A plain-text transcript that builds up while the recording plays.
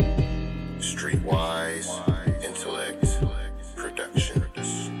Streetwise Intellect Production.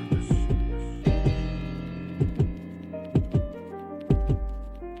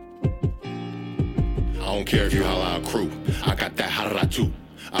 I don't care if you holla out crew. I got that holla too.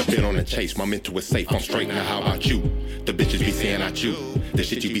 I've been on the chase, my mental is safe, I'm straight now, how about you? The bitches be saying I chew, the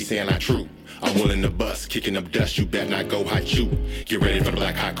shit you be saying I true. I'm willing to bust, kicking up dust, you better not go hot you. Get ready for the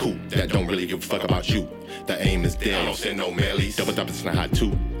black haiku, that don't really give a fuck about you. The aim is dead, I don't send no mailies, double it's not hot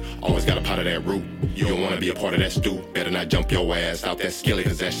too. Always got a pot of that root, you don't wanna be a part of that stew. Better not jump your ass out that skillet,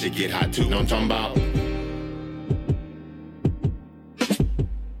 cause that shit get hot too. Know what I'm talking about?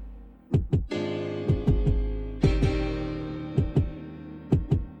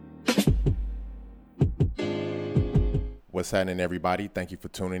 What's happening, everybody? Thank you for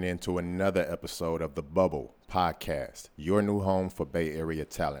tuning in to another episode of The Bubble Podcast, your new home for Bay Area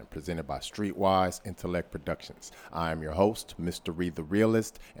talent, presented by Streetwise Intellect Productions. I am your host, Mr. Reed the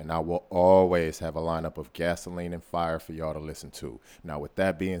Realist, and I will always have a lineup of gasoline and fire for y'all to listen to. Now, with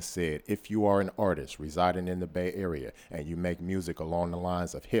that being said, if you are an artist residing in the Bay Area and you make music along the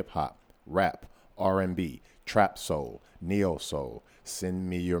lines of hip-hop, rap, R&B, trap soul, neo soul, send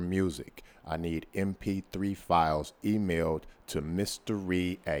me your music. I need MP3 files emailed to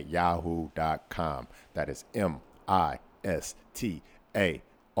mystery@yahoo.com. That is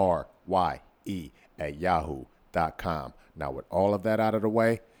MISTARYE@yahoo.com. Now, with all of that out of the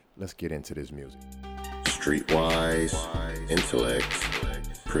way, let's get into this music. Streetwise Intellect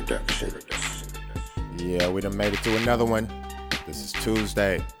Production. Yeah, we done made it to another one. This is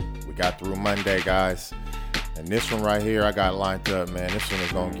Tuesday. We got through Monday, guys. And this one right here I got lined up, man. This one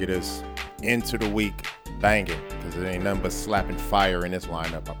is going to get us into the week banging, because it ain't nothing but slapping fire in this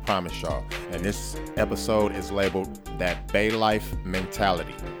lineup, I promise y'all. And this episode is labeled That Bay Life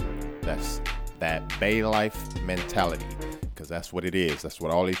Mentality. That's that Bay Life mentality, because that's what it is. That's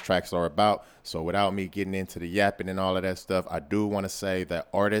what all these tracks are about. So without me getting into the yapping and all of that stuff, I do want to say that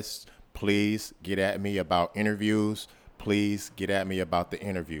artists, please get at me about interviews. Please get at me about the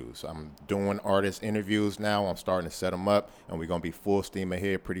interviews. I'm doing artist interviews now. I'm starting to set them up, and we're going to be full steam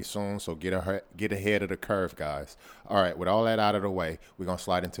ahead pretty soon. So get ahead of the curve, guys. All right, with all that out of the way, we're going to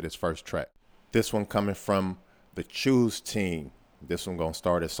slide into this first track. This one coming from the Choose team. This one going to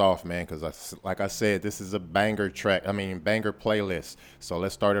start us off, man, because like I said, this is a banger banger playlist. So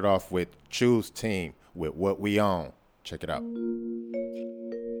let's start it off with Choose team with What We Own. Check it out. I'll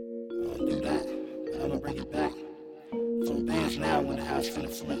do that. I'm going to bring it back. Some bands now when the house finna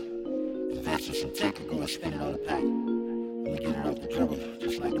flip. Invest in some tech and go and spend it on the pack. I'ma get it off the dribble,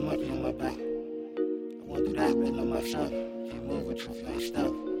 just like the monkey on my back. I won't do that, betting on myself. Can't move with you, fast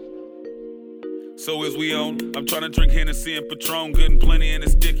stuff. So as we on, I'm tryna drink Hennessy and Patron, good and plenty and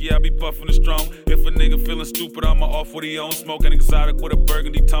it's sticky, I be puffin' it strong. If a nigga feelin' stupid, I'ma off what he own, smoking exotic with a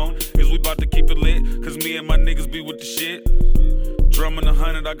burgundy tone. Is we bout to keep it lit, cause me and my niggas be with the shit. Drumming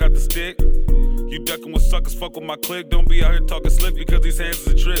 100, I got the stick. You duckin' with suckers, fuck with my clique. Don't be out here talking slick because these hands is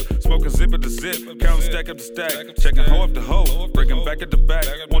a trip. Smoking zip at the zip, counting stack up the stack. Checking hoe up the hoe, breaking back at the back.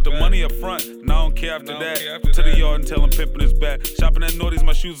 Want the money up front, and I don't care after that. To the yard and tell him pimpin' his back. Shopping at Nordy's,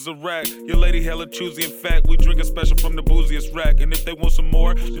 my shoes is a rack. Your lady hella choosy, in fact. We drinkin' special from the booziest rack. And if they want some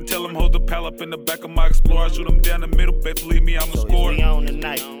more, then tell them hold the pal up in the back of my Explorer. Shoot them down the middle, bet believe me, I'ma score. What we on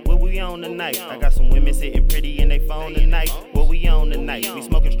tonight? What we on tonight? I got some women sitting pretty in they phone tonight. What we on tonight? We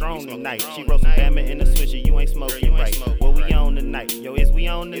smoking strong tonight. She wrote some Bama in the switcher, you ain't smoking right. What we on tonight? Yo, is we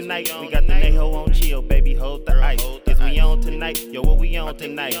on tonight? We got the Neho on chill, baby, hold the ice. Is we on tonight? Yo, what we on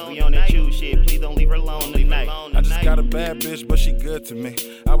tonight? We on that chew shit, please don't leave her alone tonight. I just got a bad bitch, but she good to me.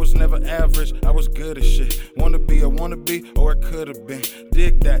 I was never average, I was good as shit. Wanna be, or it could've been.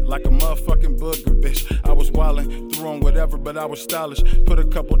 Dig that like a motherfucking booger, bitch. I was wildin', threw on whatever, but I was stylish. Put a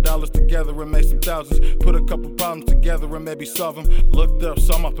couple dollars together and made some thousands. Put a couple problems together and maybe solve them. Looked up,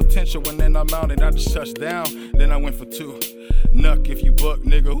 saw my potential, and then I mounted. I just touched down, then I went for two. Nuck if you buck,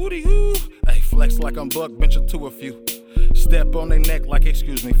 nigga, hootie hoo. Hey, flex like I'm buck, benching to a few. Step on their neck like,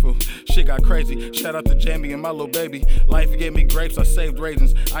 excuse me, fool. Shit got crazy. Shout out to Jamie and my little baby. Life gave me grapes, I saved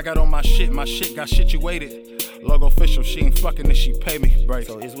raisins. I got on my shit got situated. Logo official, she ain't fucking if she pay me, brace.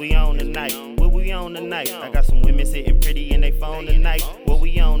 So is we on tonight? What we on tonight? I got some women sitting pretty in they phone tonight. What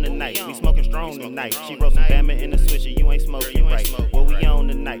we on tonight? We smoking strong tonight. She wrote some Bama in the switcher, you ain't smoking right. What we on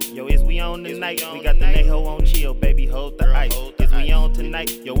tonight? Yo, is we on tonight? We got the Neho on chill, baby, hold the ice. Is is we on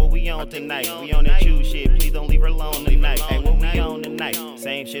tonight? Yo, what we on tonight? We on that chew shit, please don't leave her alone tonight. Hey, what we on tonight?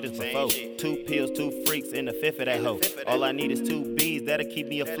 Same shit as before. 2 pills, 2 freaks, and a fifth of that hoe. All I need is 2 B's, that'll keep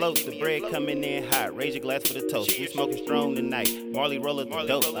me afloat. The bread coming in hot, raise your glass for the toast. We smoking strong tonight, Marley roller the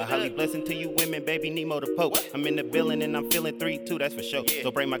dope. A holly blessing to you women, baby, Nemo the Pope. I'm in the building and I'm feeling 3-2, that's for sure.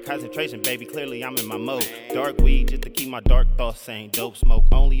 Don't break my concentration, baby, clearly I'm in my mode. Dark weed just to keep my dark thoughts sane. Dope smoke,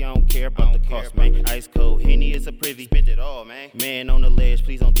 only I don't care about the cost, man. Ice cold, Henny is a privy. Spent it all, man. Man on the ledge,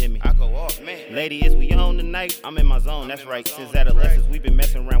 please don't tempt me. I go off, man. Lady, is we on tonight? I'm in my zone, that's right. Since adolescence, we been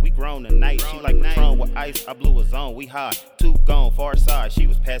messing around, we grown tonight. She like Patron with ice, I blew a zone, we high. 2 gone, far side, she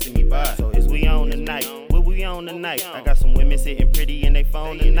was passing me by. So is we on tonight? What we on tonight? I got some women sitting pretty in they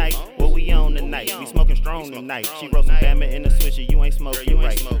phone tonight. What we on tonight? We smoking strong tonight. She wrote some Bama in the swisher, you ain't smoking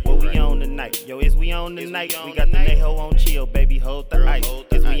right. What we on tonight? Yo, is we on tonight? We got the Neho on chill, baby, hold the ice.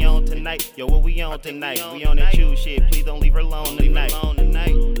 Is we on tonight? Yo, what we on tonight? We on that chew shit, please don't leave her alone tonight.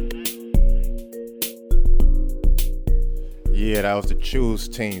 Yeah, that was the Choose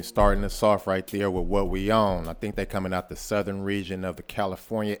team starting us off right there with What We On. I think they're coming out the southern region of the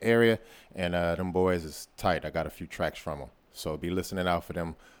California area, and them boys is tight. I got a few tracks from them, so be listening out for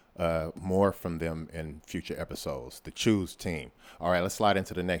them. More from them in future episodes. The Choose team. All right, let's slide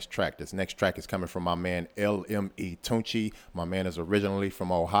into the next track. This next track is coming from my man LME Tunechi. My man is originally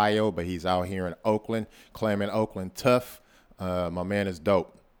from Ohio, but he's out here in Oakland, claiming Oakland tough. My man is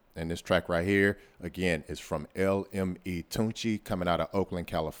dope. And this track right here, again, is from LME Tunechi, coming out of Oakland,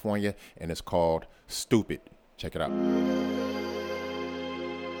 California, and it's called Stupid. Check it out.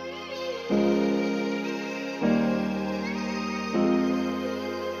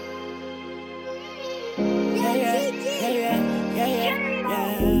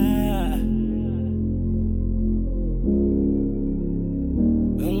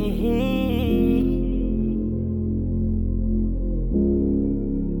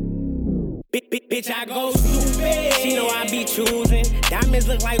 Bitch, I go stupid. She know I be choosing. Diamonds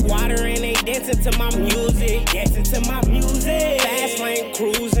look like water and they dancing to my music. Dancing to my music. Fast lane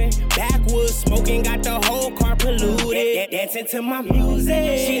cruising. Backwoods smoking, got the whole car polluted. Dancing to my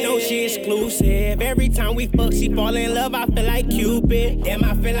music. She know she exclusive. Every time we fuck, she fall in love. I feel like Cupid. Damn,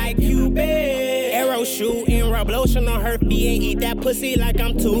 I feel like Cupid. Arrow shooting, rub lotion on her feet and eat that pussy like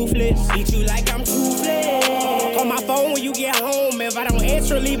I'm toothless. Eat you like I'm toothless. Call my phone when you get home. If I don't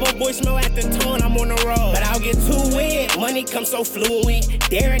answer, leave a voicemail at the tone. I'm on the road, but I'll get too wet. Money comes so fluid.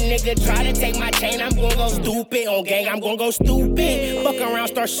 Dare a nigga try to take my chain, I'm gon' go stupid. On gang, I'm gon' go stupid. Fuck around,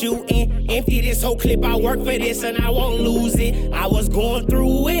 start shooting. Empty this whole clip, I work for this and I won't lose it. I was going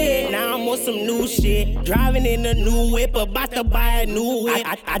through it, now I'm on some new shit. Driving in a new whip, about to buy a new whip.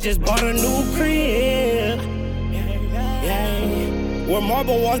 I just bought a new crib. Yeah. Where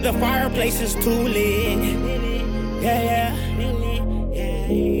marble walls, the fireplace is too lit. Yeah.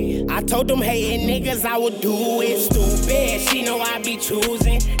 I told them hating niggas I would do it. Stupid, she know I be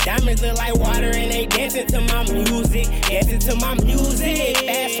choosing. Diamonds look like water and they dancing to my music. Dancing to my music.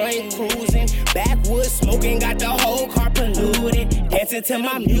 Fast lane cruising. Backwoods smoking, got the whole car polluted. Dancing to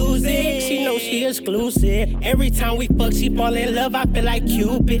my music. She know she exclusive. Every time we fuck, she fall in love. I feel like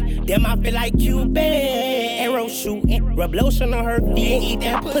Cupid. Damn, I feel like Cupid. Arrow shooting. Rub lotion on her feet and eat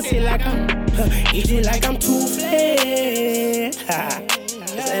that pussy like I'm eat it like I'm toothless.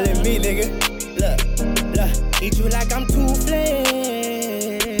 It's LME, nigga. Look, eat you like I'm toothless.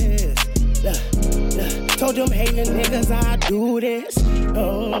 Look, told them hating niggas I do this.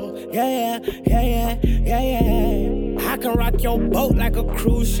 Oh, yeah. I can rock your boat like a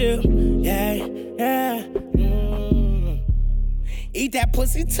cruise ship. Yeah. Eat that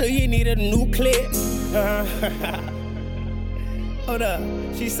pussy till you need a new clip. Hold up,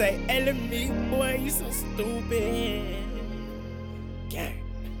 she say, LME, boy, you so stupid.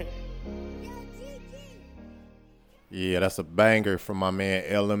 Yeah, that's a banger from my man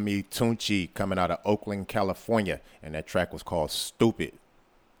LME Tunechi coming out of Oakland, California. And that track was called Stupid.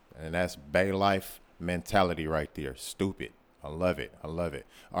 And that's Bay Life mentality right there. Stupid. I love it. All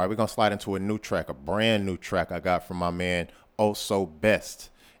right, we're going to slide into a new track, a brand new track I got from my man Oh So Best.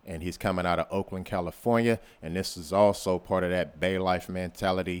 And he's coming out of Oakland, California. And this is also part of that Bay Life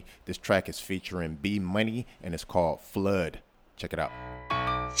mentality. This track is featuring B Money and it's called Flood. Check it out.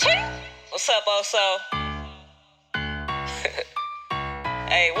 What's up, Oso?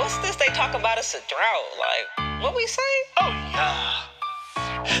 Hey, what's this they talk about us a drought? Like, what we say? Oh, yeah.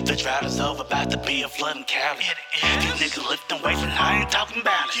 The drought is over, about to be a flood in Cali. These niggas lifting weights and I ain't talking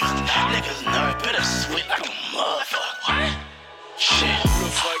about it. Niggas nerve bitter sweet like a motherfucker. What? Shit.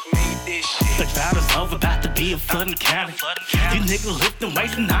 The drought is is over, about to be a flooding county. These niggas lifting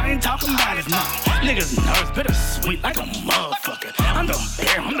weights and I ain't talking about it, no. Niggas nerves, bittersweet like a motherfucker. I'm the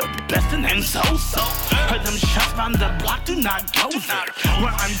bear, I'm the best and ain't so. Heard them shots round the block, do not go there.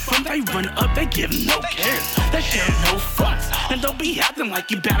 Where I'm from, they run up, they give no cares. They share no fucks, and don't be acting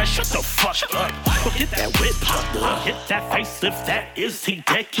like you better shut the fuck up. Well, get that whip popped up, hit that facelift, that is he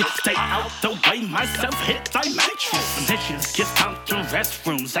dead kid. Stay out the way, myself hit thy mattress. Bitches get out the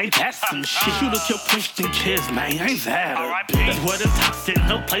restrooms, ain't that some shit? You look your Christian kids, man, ain't that a bitch? That's where the toxic,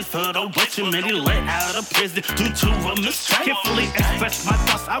 no place for the way too many let out of prison due to a mistake. Can't fully express my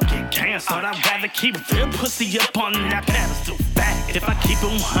thoughts, I'll get canceled. I'd rather keep real pussy up on that pedestal. If I keep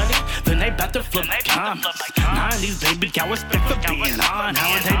them 100, then they bout to flip comments. 90s, baby, got respect for being on.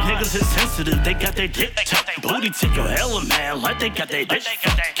 Nowadays, niggas is sensitive, they got their dick tucked. Booty tickle, hella man, like they got their dick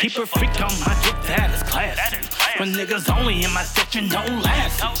fucked. Keep a freak on my dick, that is classy. When niggas only in my section, no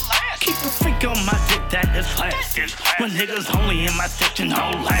last. Keep a freak on my dick, that is classy. When niggas only in my section,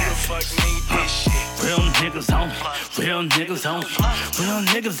 no last. Real niggas only, real niggas only. Real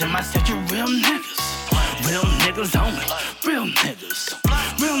niggas in my section, real niggas. Real niggas only, real niggas.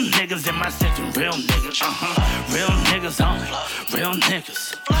 Real niggas in my section, real niggas. Real niggas only, real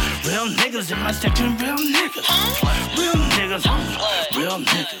niggas. Real niggas in my section, real niggas. Real niggas only, real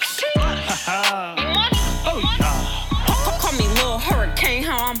niggas. Oh yeah. Call me Lil Hurricane,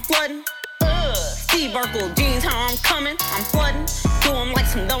 how I'm flooding. Steve Urkel jeans, how I'm coming. I'm flooding. Do 'em like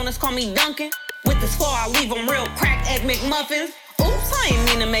some donuts, call me Duncan. With this floor, I leave 'em real cracked egg McMuffins. Oops, I ain't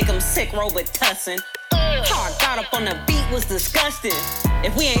mean to make 'em sick, Robitussin. How I got up on the beat was disgusting.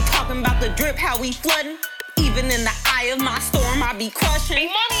 If we ain't talking about the drip, how we flooding. Even in the eye of my storm, I be crushing.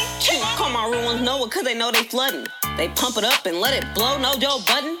 Shoot, call my real ones Noah, cause they know they flooding. They pump it up and let it blow, no Joe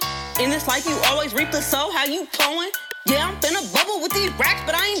Budden. And it's like you always reap the soul, how you throwing? Yeah, I'm finna bubble with these racks,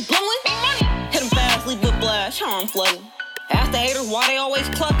 but I ain't blowing. Hit 'em fast, leave with blast, how I'm flooding. Ask the haters why they always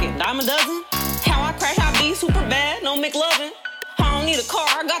clucking. Dime a dozen. How I crash, I be super bad, no McLovin'. I don't need a car,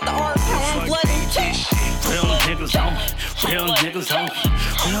 I got the art, how I'm flooding. Real niggas only, real niggas only.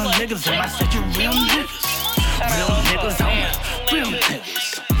 Real niggas in my section, real niggas. Real niggas only, real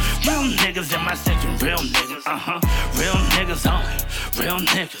niggas. Real niggas in my section, real niggas. Real niggas only, real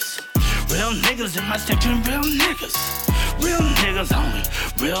niggas. Real niggas in my section, real niggas. Real niggas only,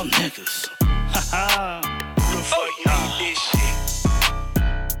 real niggas.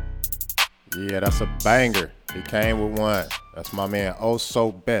 Yeah, that's a banger. He came with one. That's my man Oh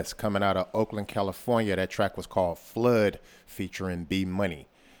So Best coming out of Oakland, California. That track was called Flood featuring B Money.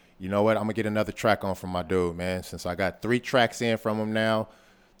 You know what? I'm going to get another track on from my dude, man. Since I got 3 tracks in from him now,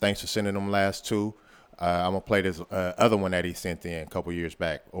 thanks for sending them last 2. I'm going to play this other one that he sent in a couple years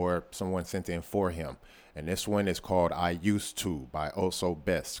back, or someone sent in for him. And this one is called I Used To by Oh So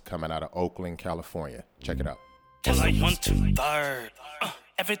Best coming out of Oakland, California. Check it out. Till I want to third.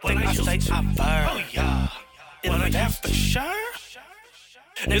 Everything I say, I bird. Oh, yeah. Is that for sure?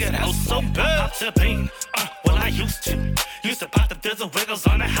 Nigga, that's so bad to be. Well, I used to pop the dizzle wiggles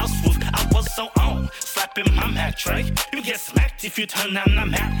on the house roof. I was so on, slapping my Mac tray. You get smacked if you turn down the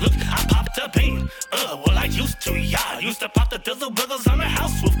map. Look, I popped a bean. Well, I used to pop the dizzle wiggles on the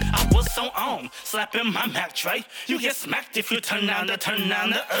house roof. I was so on, slapping my Mac tray. You get smacked if you turn down the.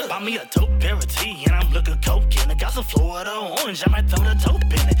 Buy me a dope pair of tea and I'm looking coke in it. Got some Florida orange, I might throw the dope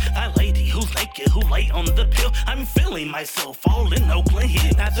in it. That lady who's naked, who late on the pill. I'm feeling myself all in Oakland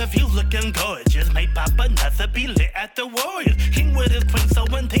here. Now the view looking gorgeous, may pop another, be lit at the Warriors. King with his queen, so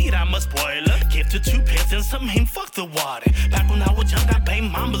indeed I'm a spoiler. Give to 2 pence and some him, fuck the water. Back when I was young, I paid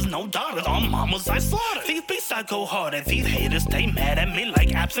mamas, no daughters. All mamas I slaughter. These beats I go harder, these haters stay mad at me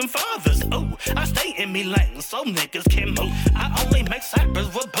like absent fathers. Oh, I stay in me lane, so niggas can move. I only make cyphers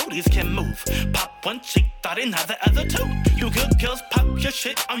where booties can move. Pop one cheek, thought another other 2. You good girls, pop your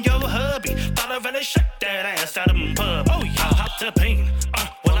shit on your hubby. Thought I really shook that ass out of my pub. Oh yeah, I popped a bean.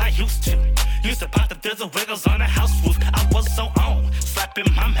 Well, I used to pop the dizzle wiggles on the house roof. I was so on,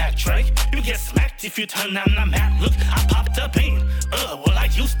 slapping my Mac tray. You get smacked if you turn down the map. Look, I popped a bean. Well, I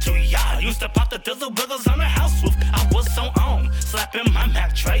used to pop the dizzle wiggles on the house roof. I was so on, slapping my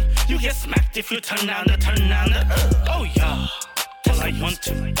Mac tray. You get smacked if you turn down the. Oh yeah, till I want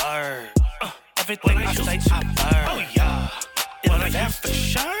to bird. Everything I say, I bird. Oh yeah, well, that's for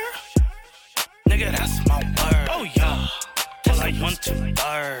sure. Nigga, that's my word. Oh yeah, till I want to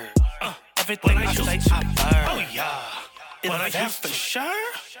bird. Everything I say, I bird. Oh yeah, well, that's for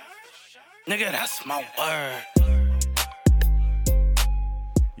sure. Nigga, that's my word.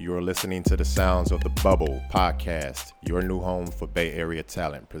 You are listening to the sounds of the Bubble Podcast, your new home for Bay Area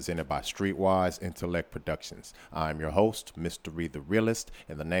talent, presented by Streetwise Intellect Productions. I'm your host, Mr. Reed the Realist,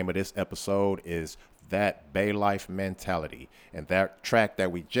 and the name of this episode is That Bay Life Mentality. And that track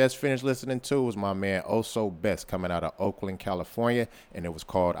that we just finished listening to was my man Oso Best, coming out of Oakland, California, and it was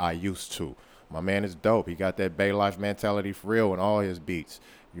called I Used To. My man is dope. He got that Bay Life mentality for real in all his beats.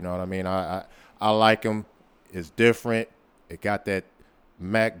 You know what I mean? I like him. It's different. It got that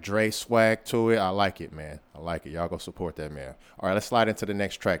Mac Dre swag to it. I like it, man. I like it. Y'all go support that, man. All right, let's slide into the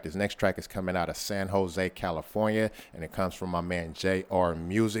next track. This next track is coming out of San Jose, California, and it comes from my man JR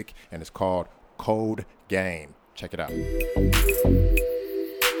Music, and it's called Code Game. Check it out.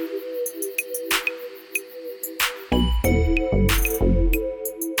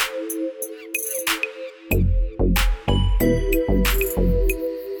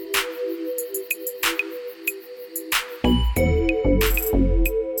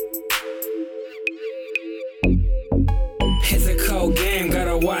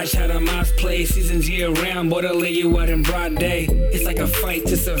 How the mops play seasons year round, boy, they'll lay you out in broad day. It's like a fight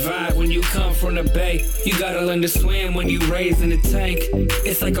to survive when you come from the bay. You gotta learn to swim when you raised in the tank.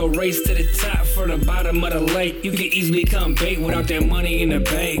 It's like a race to the top for the bottom of the lake. You can easily come bait without that money in the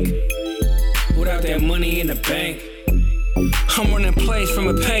bank. Without that money in the bank. I'm running plays from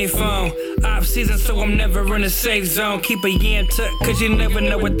a payphone. Off season, so I'm never in a safe zone. Keep a yam tuck, cause you never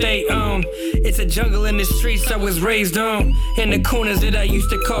know what they own. It's a jungle in the streets I was raised on. In the corners that I used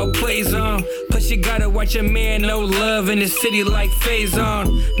to call play zone. Plus you gotta watch a man, no love in the city like Faison.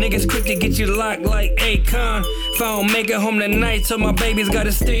 Niggas quick to get you locked like Akon. If I don't make it home tonight, so my babies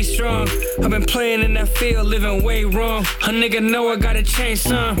gotta stay strong. I've been playing in that field, living way wrong. A nigga know I gotta change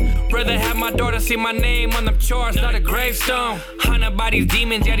some. Rather have my daughter see my name on the charts, not a gravestone. Hunted by these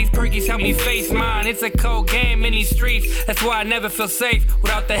demons, yeah, these perkies help me face mine. It's a cold game in these streets, that's why I never feel safe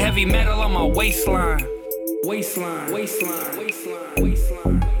without the heavy metal on my waistline. Waistline, waistline, waistline,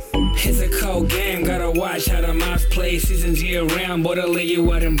 waistline. It's a cold game, gotta watch how the mops play seasons year round, boy, they'll lay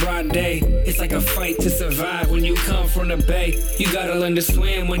you out in broad day. It's like a fight to survive when you come from the bay. You gotta learn to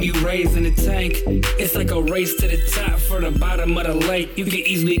swim when you raised in the tank. It's like a race to the top for the bottom of the lake. You can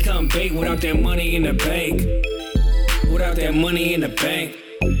easily come bait without that money in the bank. Without that money in the bank.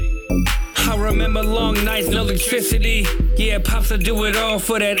 I remember long nights, no electricity. Yeah, pops would do it all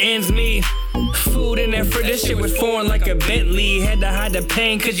for that ends meet. Food in that fridge, this shit was foreign like a Bentley. Had to hide the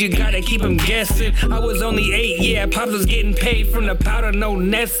pain, cause you gotta keep them guessing. I was only 8, yeah, pops was getting paid from the powder, no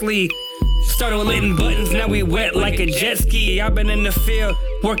Nestle. Started litting buttons, now we wet like a jet ski. I've been in the field,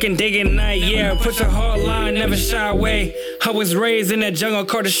 working day and night, yeah. Push a hard line, never shy away. I was raised in that jungle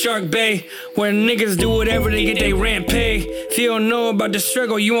called the Shark Bay, where niggas do whatever they get they rent pay. If you don't know about the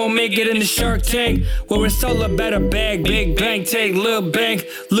struggle, you won't make it in the Shark Tank, where it's all about a bag, big bank, take little bank,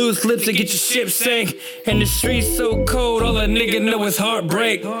 loose lips to get your ship sank. And the streets so cold, all a nigga know is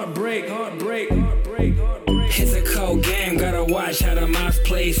heartbreak. Heartbreak, heartbreak, heartbreak, heartbreak. It's a cold game, gotta watch how the mops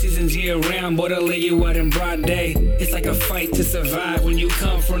play seasons year round, boy, they'll lay you out in broad day. It's like a fight to survive when you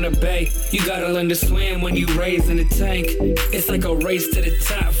come from the bay. You gotta learn to swim when you raised in the tank. It's like a race to the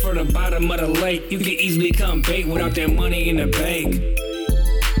top for the bottom of the lake. You can easily come bait without that money in the bank.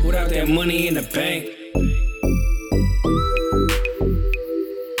 Without that money in the bank.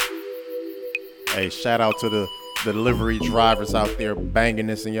 Hey, shout out to the delivery drivers out there banging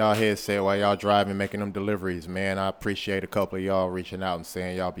this in y'all headset while y'all driving, making them deliveries, man. I appreciate a couple of y'all reaching out and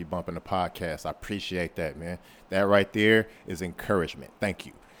saying y'all be bumping the podcast. I appreciate that, man. That right there is encouragement. Thank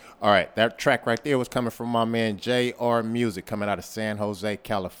you. All right, that track right there was coming from my man JR Music, coming out of San Jose,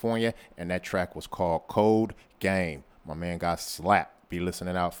 California, and that track was called Code Game. My man got slapped. Be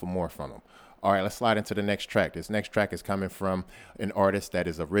listening out for more from him. All right, let's slide into the next track. This next track is coming from an artist that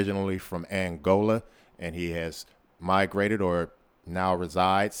is originally from Angola, and he has migrated or now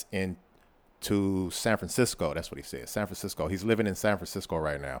resides into San Francisco. That's what he said, San Francisco. He's living in San Francisco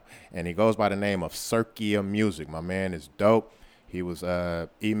right now, and he goes by the name of Circia Music. My man is dope. He was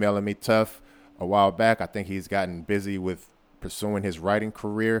emailing me tough a while back. I think he's gotten busy with pursuing his writing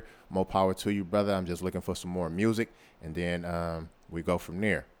career. More power to you, brother. I'm just looking for some more music, and then we go from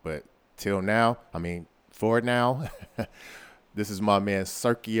there. But for now, this is my man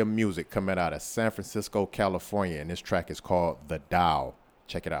Circia Music coming out of San Francisco, California, and this track is called The Dow.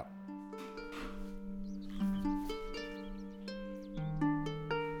 Check it out.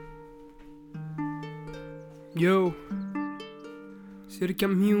 Yo,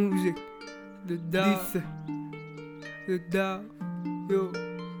 Circia Music, The Dow, The Dow, yo.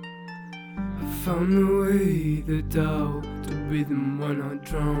 I found a way, the Dow, to be the one I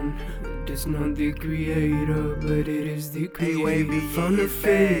drown. is not the creator, but it is the creator. Found a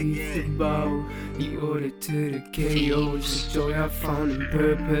faith about the order to the chaos. The joy I found in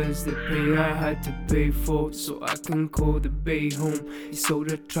purpose, the pain I had to pay for, so I can call the bay home. So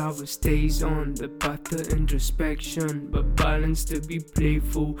the travel stays on the path to introspection, but balance to be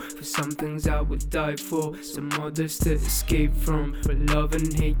playful. For some things I would die for, some others to escape from. For love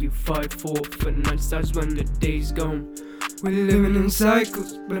and hate you fight for night starts when the day's gone. We're living in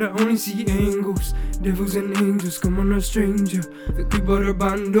cycles, but I only see angles. Devils and angels, como no stranger. Estoy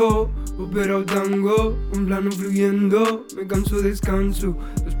barbando, opera tango, un plano fluyendo. Me canso, descanso.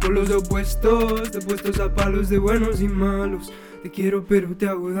 Los polos opuestos, depuestos a palos de buenos y malos. Te quiero pero te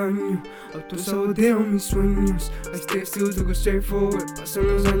hago daño, autosaboteo mis sueños. I stay still to go straight forward. Pasan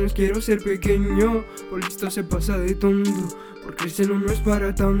los años, quiero ser pequeño. Por listo se pasa de tonto, porque el cielo no es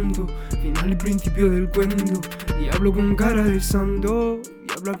para tanto. Final y principio del cuento. Diablo con cara de santo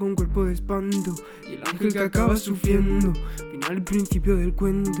y habla con cuerpo de espanto. Y el ángel que acaba sufriendo. Final y principio del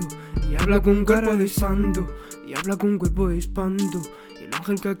cuento. Y habla con cara de santo y habla con cuerpo de espanto. Y el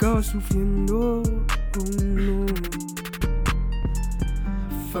ángel que acaba sufriendo. Oh no.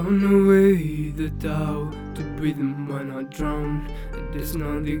 Found a way, the Tao, to breathe in when I drown. It is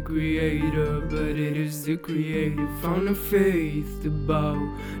not the creator, but it is the creator. Found a faith to bow,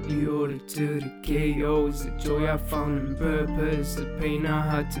 the order to the chaos. The joy I found in purpose, the pain I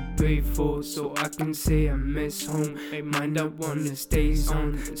had to pay for, so I can say I miss home. My mind I wanna stays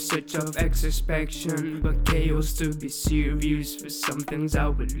on the search of extrospection, but chaos to be serious. For some things I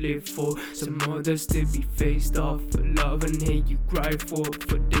would live for, some others to be faced off. For love and hate you cry for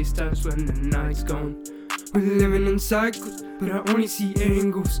days times when the night's gone. We're living in cycles, but I only see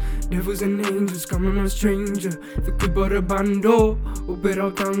angles. Devils and angels, como no stranger. Te estoy barbando,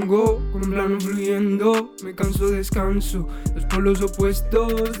 opera tango, con un plano fluyendo. Me canso, descanso. Los polos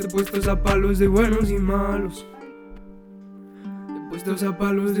opuestos, depuestos a palos de buenos y malos. Depuestos a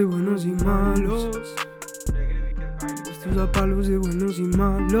palos de buenos y malos. Depuestos a palos de buenos y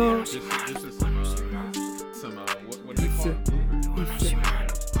malos.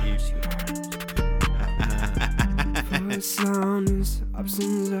 The sound is the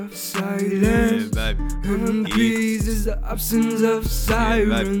absence of silence, and peace is the absence of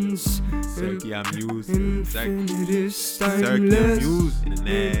sirens. Infinite is timeless.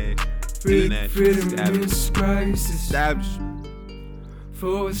 Freedom is crisis.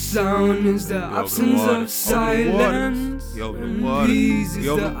 For sound is the absence of silence, and peace is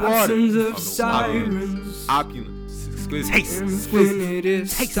the absence of sirens. Infinite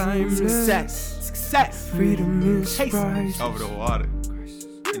is timeless. Success. Freedom is crisis. Over the water.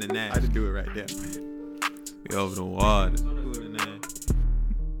 In the Nash. I just do it right there. We over the water.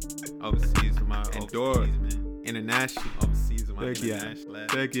 Overseas with my overseas, man. International. Overseas with my international.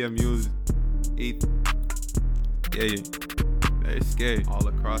 Turkey music. Eat. Yeah. Very scary. All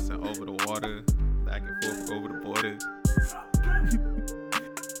across and over the water. Back and forth over the border.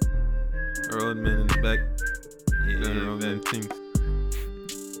 Earl man in the back. Yeah, man. Things.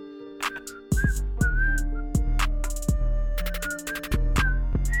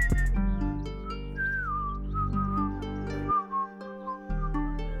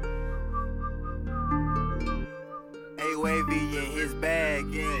 Wavy in his bag,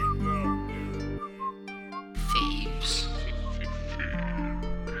 Thieves.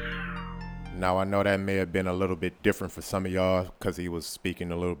 Now I know that may have been a little bit different for some of y'all because he was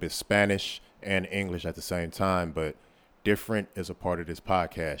speaking a little bit Spanish and English at the same time, but different is a part of this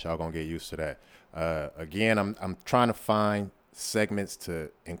podcast. Y'all gonna get used to that. Again, I'm trying to find segments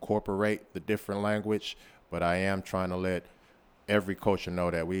to incorporate the different language, but I am trying to let every culture know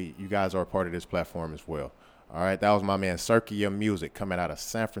that you guys are a part of this platform as well. All right, that was my man Circia Music coming out of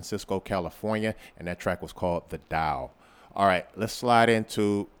San Francisco, California, and that track was called The Dial. All right, let's slide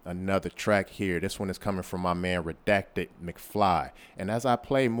into another track here. This one is coming from my man Redacted McFly. And as I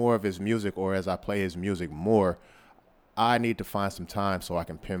play more of his music, or as I play his music more, I need to find some time so I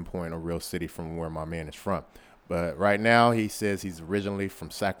can pinpoint a real city from where my man is from. But right now, he says he's originally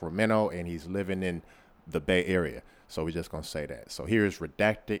from Sacramento and he's living in the Bay Area. So we're just going to say that. So here's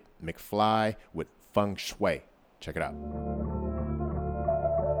Redacted McFly with Feng Shui. Check it out.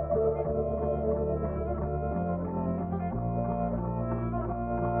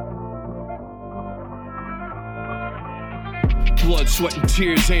 Blood, sweat, and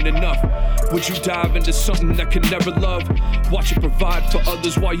tears ain't enough. Would you dive into something that can never love? Watch it provide for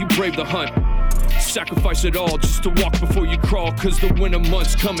others while you brave the hunt. sacrifice it all just to walk before you crawl, cause the winter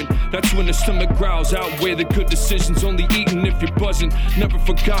months coming. That's when the stomach growls, outweigh the good decisions, only eating if you're buzzing. Never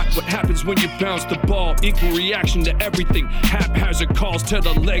forgot what happens when you bounce the ball. Equal reaction to everything, haphazard calls, tear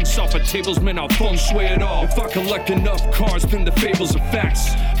the legs off of tables, man, I'll feng shui it all. If I collect enough cards, then the fables are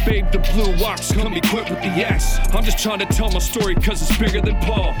facts. Babe, the blue wax, come equipped with the axe. I'm just trying to tell my story cause it's bigger than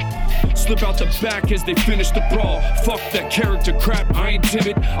Paul. Slip out the back as they finish the brawl. Fuck that character crap, I ain't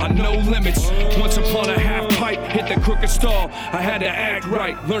timid, I know limits. Once upon a half pipe, hit the crooked stall. I had to act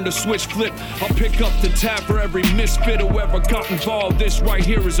right, learn to switch flip. I'll pick up the tab for every misfit who ever got involved. This right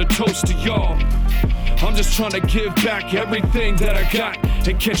here is a toast to y'all. I'm just trying to give back everything that I got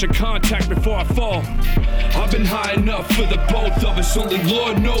and catch a contact before I fall. I've been high enough for the both of us, only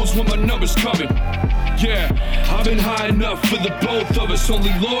Lord knows when my number's coming. Yeah, I've been high enough for the both of us,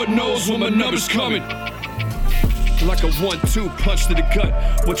 only Lord knows when my number's coming. Like a 1-2 punch to the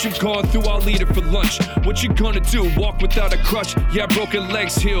gut. What you gone through, I'll eat it for lunch. What you gonna do, walk without a crutch? Yeah, broken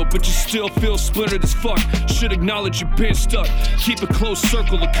legs heal, but you still feel splintered as fuck. Should acknowledge you've been stuck. Keep a close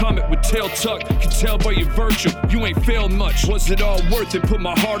circle, a comet with tail tucked. Can tell by your virtue, you ain't failed much. Was it all worth it? Put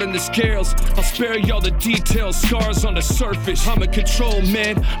my heart on the scales. I'll spare y'all the details, scars on the surface. I'm in control,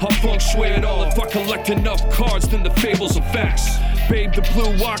 man, I'll feng shui it all. If I collect enough cards, then the fables are facts. Babe, the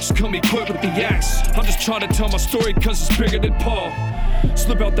blue wax, come equipped with the axe. I'm just trying to tell my story cause it's bigger than Paul.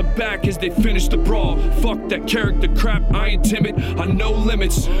 Slip out the back as they finish the brawl. Fuck that character crap, I ain't timid, I know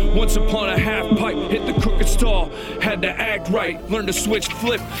limits. Once upon a half pipe, hit the crooked stall. Had to act right, learn to switch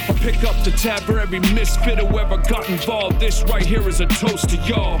flip. I'll pick up the tab for every misfit who ever got involved. This right here is a toast to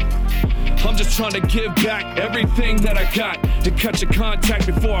y'all. I'm just trying to give back everything that I got and catch a contact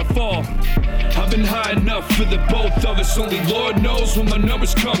before I fall. I've been high enough for the both of us, only Lord knows when my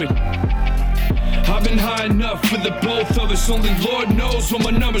number's coming. I've been high enough for the both of us, only Lord knows when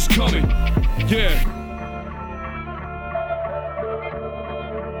my number's coming. Yeah.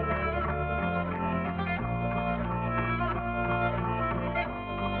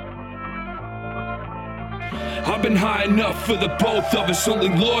 I've been high enough for the both of us, only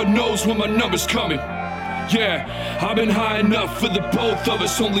Lord knows when my number's coming. Yeah, I've been high enough for the both of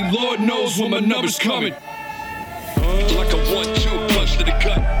us, only Lord knows when my number's coming. Like a 1-2 punch to the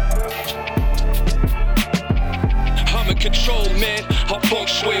gut. I'm in control, man, I'll feng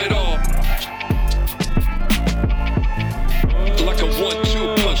shui it all. Like a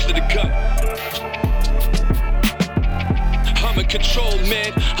 1-2 punch to the gut. I'm in control,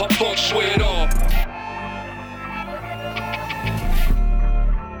 man, I'll feng shui it all.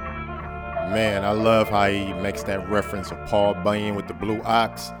 Man, I love how he makes that reference of Paul Bunyan with the blue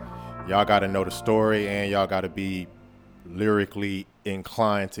ox. Y'all got to know the story, and y'all got to be lyrically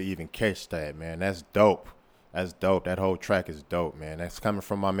inclined to even catch that, man. That's dope. That's dope. That whole track is dope, man. That's coming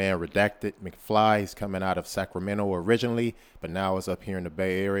from my man Redacted McFly. He's coming out of Sacramento originally, but now it's up here in the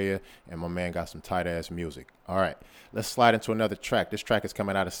Bay Area, and my man got some tight-ass music. All right, let's slide into another track. This track is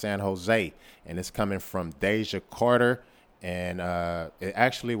coming out of San Jose, and it's coming from Deja Carter. And it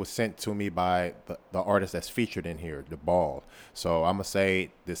actually was sent to me by the artist that's featured in here, The Ball. So I'm going to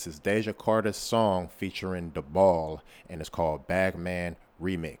say this is Deja Carter's song featuring The Ball, and it's called Bagman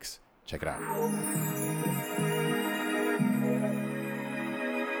Remix. Check it out.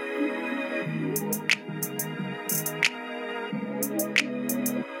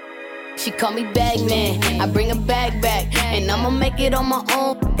 She call me Bagman, I bring a bag back, and I'ma make it on my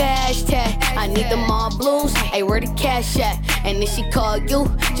own hashtag. I need them all blues, hey, where the cash at? And if she call you,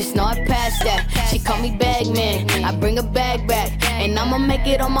 just know I passed that. She call me Bagman, I bring a bag back, and I'ma make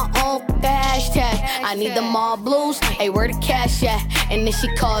it on my own hashtag. I need them all blues, hey, where the cash at? And if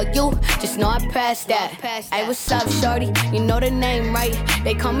she call you, just know I passed that. Hey, what's up, shorty? You know the name, right?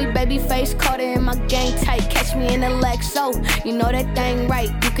 They call me Babyface, Carter in my gang tight. Catch me in the Lexo, you know that thing right.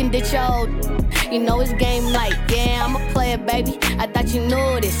 You can ditch your old, you know it's game like. Yeah, I'm a player, baby, I thought you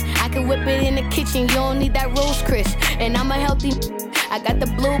knew this. I can whip it in the kitchen, you don't need that Rose Chris. And I'm a healthy, I got the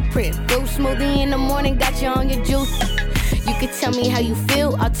blueprint. Fruit smoothie in the morning, got you on your juice. You can tell me how you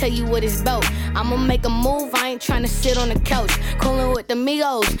feel, I'll tell you what it's about. I'ma make a move, I ain't tryna sit on the couch. Coolin' with the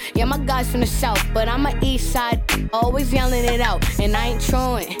Migos, yeah, my guys from the south. But I'm a east side, always yelling it out. And I ain't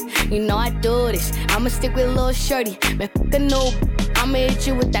truant, you know I do this. I'ma stick with Lil Shorty, man, fuck a noob. I'ma hit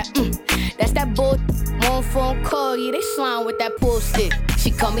you with that, that's that bull. One phone call, yeah, they slime with that pool stick. She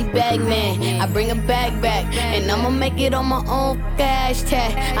call me Bagman, I bring a bag back, and I'ma make it on my own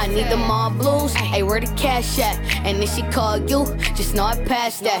hashtag. I need them all blues, hey, where the cash at? And if she call you, just know I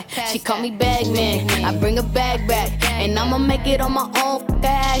passed that. She call me Bagman, I bring a bag back, and I'ma make it on my own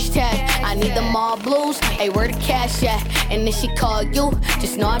hashtag. I need them all blues, hey, where the cash at? And if she call you,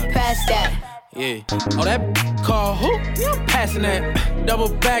 just know I passed that. Yeah. Oh, that call who? Yeah, I'm passing that.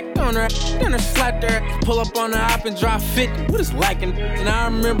 Double back on her, then her slap there. Pull up on the op and drop 50. What is lacking? And I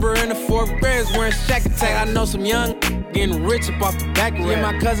remember in the 4th grade wearing Shack Attack. I know some young getting rich up off the back of yeah,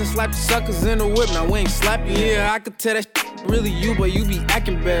 my cousin slapped the suckers in the whip. Now we ain't slapping. Yeah, I could tell that really you, but you be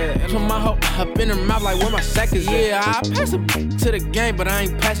acting bad. And put my hoe up in her mouth like where my sack is. Yeah, I pass it to the game, but I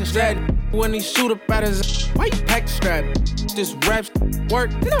ain't passing strat. When he shoot up at his, why you pack the strat? This rap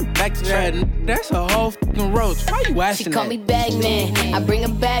work, then I'm back to strat. That's a whole fucking roach. Why you asking She call that? me Bagman, I bring a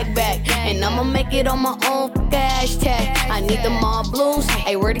bag back, and I'ma make it on my own hashtag. I need them all blues,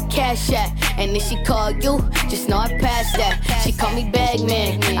 hey, where the cash at? And if she call you, just know I passed that. She call me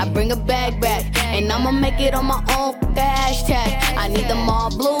Bagman, I bring a bag back, and I'ma make it on my own hashtag. I need them all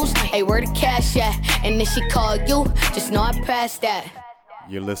blues, hey, where the cash at? And if she call you, just know I passed that.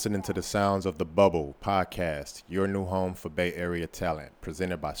 You're listening to the Sounds of the Bubble podcast, your new home for Bay Area talent,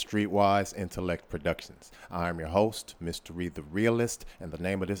 presented by Streetwise Intellect Productions. I am your host, Mr. Reed the Realist, and the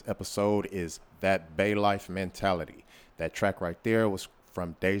name of this episode is That Bay Life Mentality. That track right there was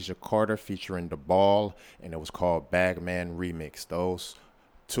from Deja Carter featuring The Ball, and it was called Bagman Remix. Those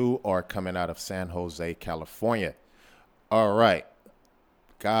two are coming out of San Jose, California. All right,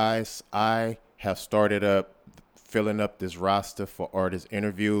 guys, I have started up filling up this roster for artist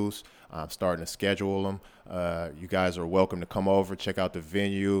interviews. I'm starting to schedule them. You guys are welcome to come over, check out the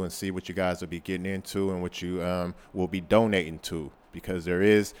venue, and see what you guys will be getting into and what you will be donating to, because there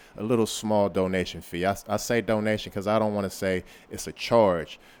is a little small donation fee. I say donation because I don't want to say it's a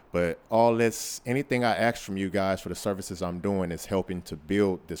charge, but all this, anything I ask from you guys for the services I'm doing is helping to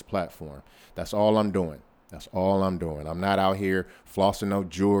build this platform. That's all I'm doing. That's all I'm doing. I'm not out here flossing no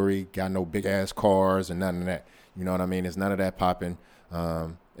jewelry, got no big ass cars and none of that. You know what I mean? It's none of that popping.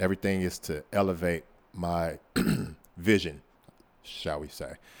 Everything is to elevate my vision, shall we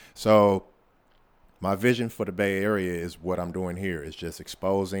say. So my vision for the Bay Area is what I'm doing here. It's just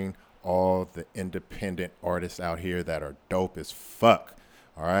exposing all the independent artists out here that are dope as fuck.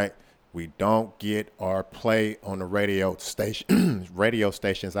 All right? We don't get our play on the radio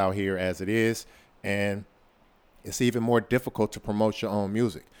stations out here as it is, and it's even more difficult to promote your own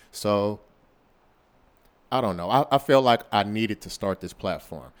music. So I don't know. I feel like I needed to start this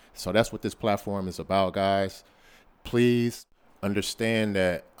platform. So that's what this platform is about, guys. Please understand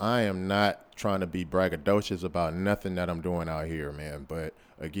that I am not trying to be braggadocious about nothing that I'm doing out here, man. But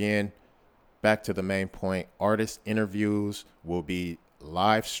again, back to the main point, artist interviews will be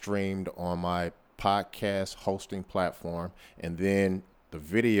live streamed on my podcast hosting platform, and then the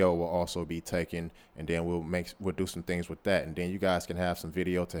video will also be taken, and then we'll do some things with that, and then you guys can have some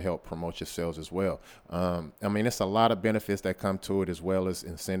video to help promote yourselves as well. I mean, it's a lot of benefits that come to it, as well as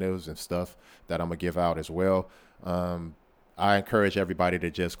incentives and stuff that I'm gonna give out as well. I encourage everybody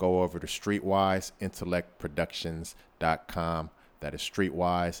to just go over to StreetwiseIntellectProductions.com. That is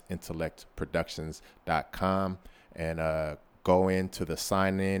StreetwiseIntellectProductions.com, and go into the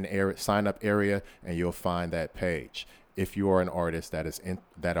sign up area, and you'll find that page. If you are an artist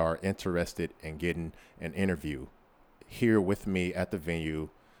that are interested in getting an interview here with me at the venue,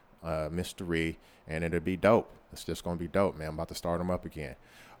 Mr. Ree, and it'll be dope. It's just going to be dope, man. I'm about to start them up again.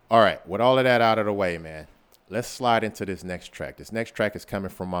 All right, with all of that out of the way, man, let's slide into this next track. This next track is coming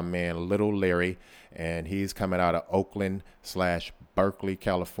from my man, Little Larry, and he's coming out of Oakland/Berkeley,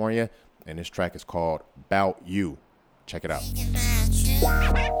 California, and this track is called Bout You. Check it out.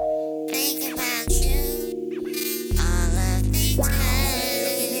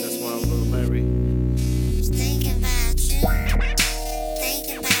 That's why I'm Little Larry. Thinking about you.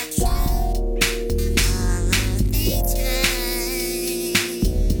 Thinking about you. All of the time.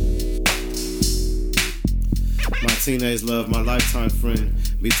 My teenage love, my lifetime friend.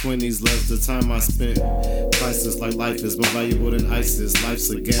 Between these loves, the time I spent. Priceless like life is more valuable than ISIS. Life's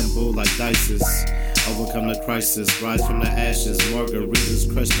a gamble like dices. Overcome the crisis, rise from the ashes.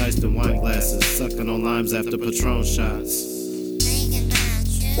 Margaritas, crushed ice and wine glasses. Sucking on limes after Patron shots. Thinking about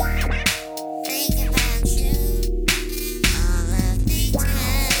you. Thinking about you. All of the time.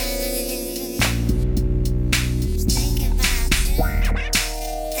 Thinking about you.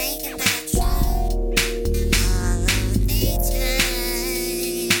 Thinking about you. All of the time.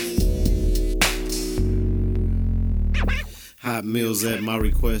 Hot meals at my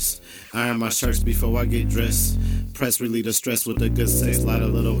request. Iron my shirts before I get dressed. Press relieve the stress with a good sex. Light a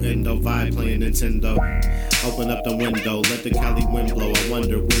little endo vibe playing Nintendo. Open up the window, let the Cali wind blow. I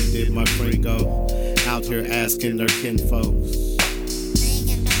wonder where did my friend go? Out here asking their kinfolks.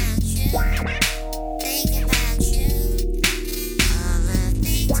 Thinking about you. Thinking about you. All of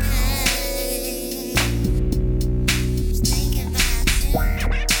the time. Thinking about you.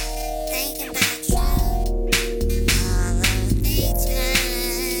 Thinking about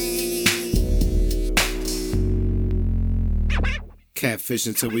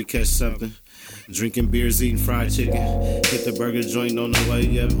Fishing till we catch something. Drinking beers, eating fried chicken. Hit the burger joint on the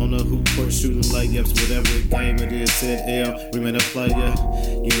way up. On the hoop court, shooting layups. Whatever game it is, said L. Remain a player.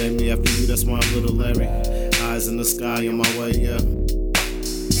 You named me after you, that's why I'm Little Larry. Eyes in the sky on my way up.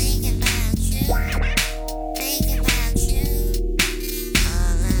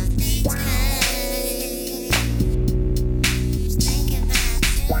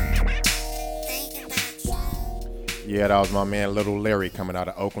 Yeah, that was my man Little Larry coming out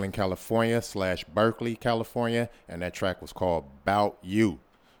of Oakland, California / Berkeley, California. And that track was called Bout You.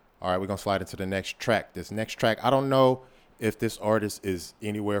 All right, we're going to slide into the next track. This next track, I don't know if this artist is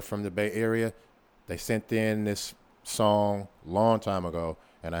anywhere from the Bay Area. They sent in this song a long time ago,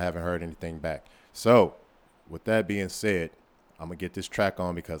 and I haven't heard anything back. So, with that being said, I'm going to get this track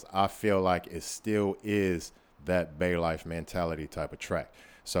on because I feel like it still is that Bay Life mentality type of track.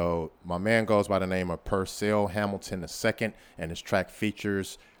 So my man goes by the name of Purcell Hamilton II, and this track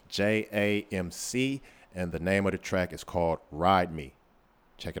features JAMC, and the name of the track is called Ride Me.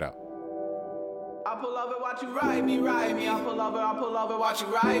 Check it out. I pull over, watch you ride me, ride me. I pull over, watch you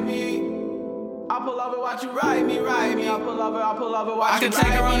ride me. I pull over, watch you ride me, ride me. I pull over, watch you ride me. I can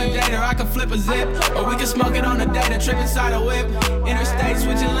take her on a date, or I can flip a zip, or we can smoke it on a date, a trip inside a whip. Interstate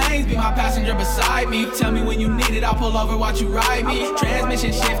switching lanes, be my passenger beside me. Tell me when you need it, I'll pull over, watch you ride me.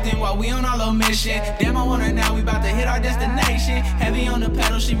 Transmission shifting while we on our little mission. Damn, I want her now, we about to hit our destination. Heavy on the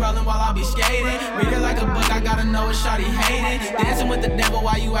pedal, she rolling while I be skating. Read her like a book, I gotta know what shawty hating. Dancing with the devil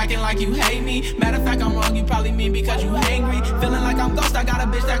while you acting like you hate me. Matter of fact, I'm wrong, you probably mean because you hangry. Feeling like I'm ghost, I got a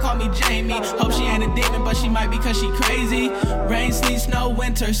bitch that call me Jamie. Hope she ain't a demon, but she might because she crazy. Rain, sleet, snow,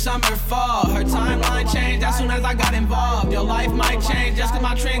 winter, summer, fall. Her timeline changed as soon as I got involved. Your life might change just cause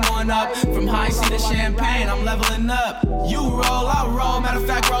my trend going up. From high C to champagne, I'm leveling up. You roll, I roll, matter of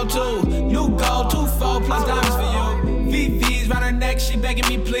fact, roll too. New gold, 2-4 plus diamonds for you. VV's round her neck, she begging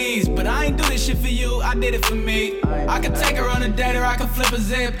me please. But I ain't do this shit for you, I did it for me. I could take her on a date, or I could flip a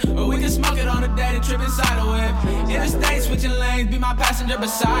zip, or we can smoke it on a date and trip inside a whip. Interstate switching lanes, be my passenger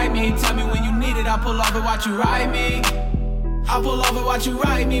beside me. Tell me when you need it, I'll pull over, watch you ride me. I pull over, watch you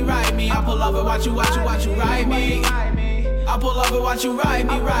ride me, ride me. I pull over, watch you ride me. I pull over, watch you ride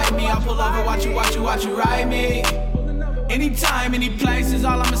me, ride me. I pull over, watch you ride me. Anytime, any place is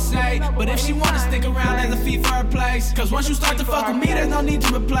all I'ma say. But if she wanna stick around, there's a fee for her place. Cause once you start to fuck with me, there's no need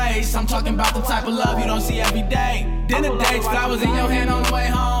to replace. I'm talking about the type of love you don't see every day. Dinner dates, flowers in your hand on the way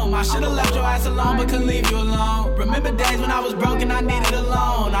home. I should've left your ass alone, but couldn't leave you alone. Remember days when I was broken, I needed a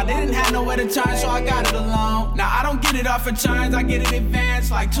loan. I didn't have nowhere to turn, so I got it alone. Now I don't get it off returns, I get it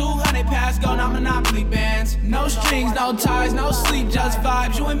advanced. Like 200 pass go, now Monopoly bands. No strings, no ties, no sleep, just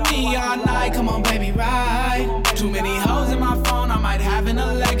vibes. You and me all night, come on baby, ride. Too many hoes in my phone, I might have an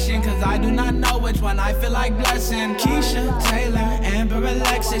election. Cause I do not know which one I feel like blessing. Keisha, Taylor, Amber,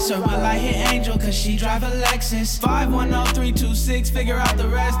 Alexis. Or will I hit Angel cause she drive a Lexus. 510326, figure out the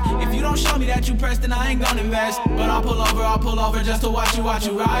rest. If you don't show me that you pressed, then I ain't gonna invest. But I'll pull over just to watch you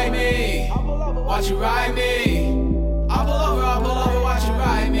ride me. Watch you ride me. I'll pull over, watch you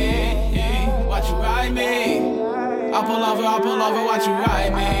ride me. Watch you ride me. I'll pull over, watch you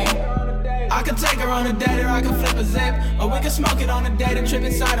ride me. I could take her on a date, or I could flip a zip, or we could smoke it on a date and trip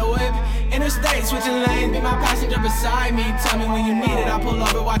inside a whip. Interstate switching lanes, be my passenger beside me. Tell me when you need it, I'll pull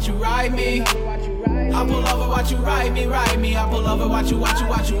over, watch you ride me. I'll pull over, watch you ride me, ride me. I'll pull over, watch you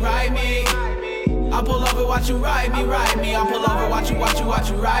ride me. I'll pull over, watch you ride me, ride me. I'll pull over, watch you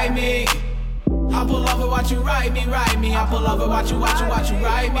ride me. I'll pull over, watch you ride me, ride me. I'll pull over, watch you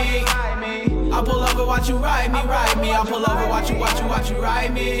ride me. I'll pull over, watch you ride me, ride me. I'll pull over, watch you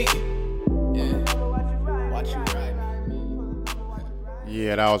ride me.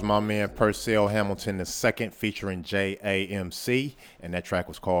 Yeah, that was my man Purcell Hamilton II featuring JAMC, and that track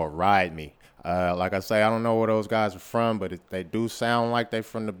was called Ride Me. Like I say, I don't know where those guys are from, but they do sound like they're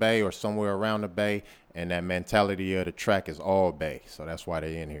from the Bay or somewhere around the Bay, and that mentality of the track is all Bay, so that's why they're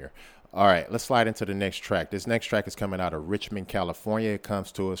in here. All right, let's slide into the next track. This next track is coming out of Richmond, California. It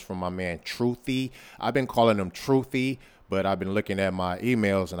comes to us from my man Truthy. I've been calling him Truthy, but I've been looking at my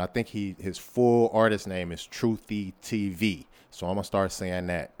emails, and I think his full artist name is Truthy TV. So I'm going to start saying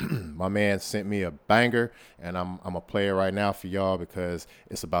that. My man sent me a banger, and I'm going to play it right now for y'all because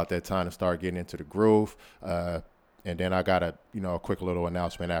it's about that time to start getting into the groove. And then I got a quick little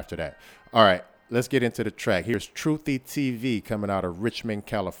announcement after that. All right, let's get into the track. Here's Truthy TV coming out of Richmond,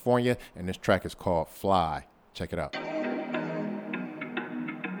 California, and this track is called Fly. Check it out.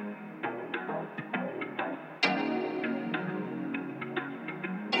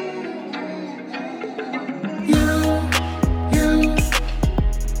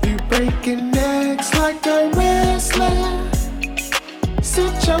 Breaking necks like a wrestler.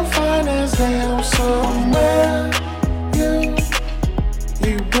 fine ass down somewhere.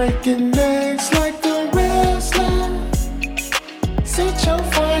 You breaking necks like the wrestler. Sit your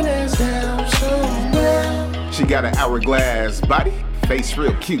fine ass down somewhere. She got an hourglass body, face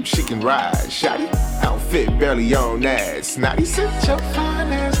real cute, she can ride, shotty. Outfit barely on that, snotty. Sit your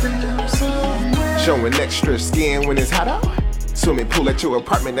fine ass down somewhere. Showing extra skin when it's hot out. Swimming pool at your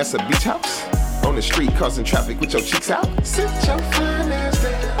apartment, that's a beach house. On the street causing traffic with your cheeks out. Sit your fine ass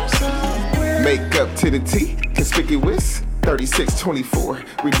down somewhere. Makeup to the T, conspicuous.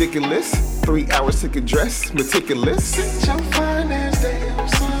 36-24, ridiculous. 3 hours to get dressed, meticulous. Sit your fine ass down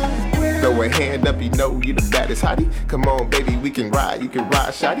somewhere. Throw a hand up, you know you the baddest hottie. Come on, baby, we can ride, you can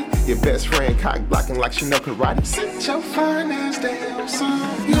ride, shotty. Your best friend cock blocking like she know karate. Sit your fine ass down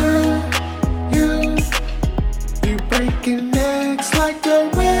somewhere. You breaking necks like a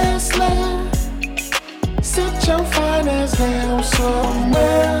wrestler. Sit your fine ass down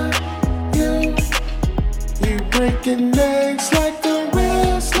somewhere. You breaking necks like the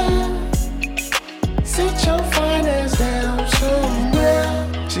wrestler. Sit your fine ass down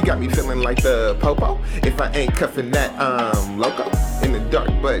somewhere. She got me feeling like the popo. If I ain't cuffing that, I'm loco. In the dark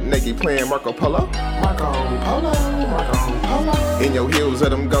but naked playing Marco Polo. Marco Polo. In your heels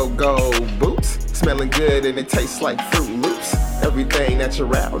of them go-go boots. Smelling good and it tastes like Fruit Loops. Everything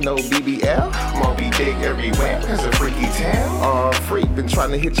natural, no BBL. Moby Dick everywhere, cause a freaky tail. All freak, been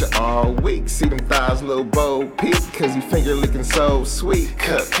trying to hit you all week. See them thighs, little bow peak, cause you finger licking so sweet.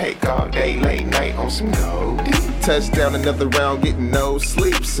 Cupcake all day, late night on some goldie. Touchdown, another round, getting no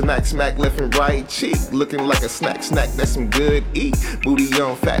sleep. Smack, left and right cheek. Looking like a snack, that's some good eat. Booty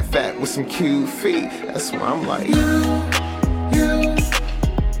on fat with some cute feet. That's why I'm like,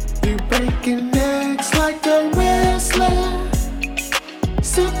 You breaking necks like a wrestler.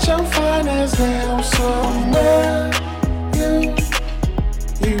 Sit your fine ass down somewhere.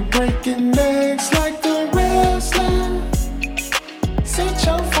 You breaking necks like the wrestler. Sit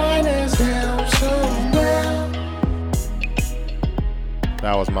your fine ass down somewhere.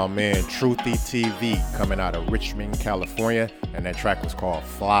 That was my man Truthy TV coming out of Richmond, California, and that track was called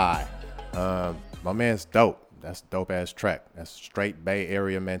Fly. My man's dope. That's a dope ass track. That's straight Bay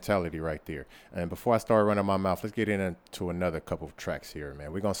Area mentality right there. And before I start running my mouth, let's get into another couple of tracks here,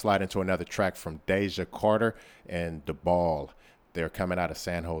 man. We're going to slide into another track from Deja Carter and The Ball. They're coming out of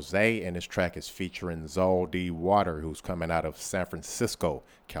San Jose, and this track is featuring Zol D. Water, who's coming out of San Francisco,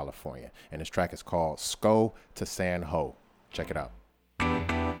 California. And this track is called Sko to San Ho. Check it out.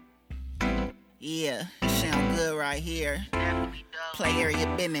 Yeah, it sound good right here. Play area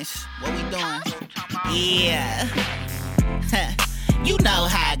business. What we doing? Yeah. You know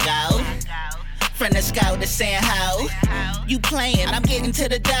how I go. From the Sko to San Ho. You playing, I'm getting to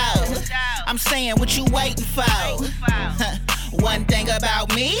the dough. I'm saying what you waiting for. One thing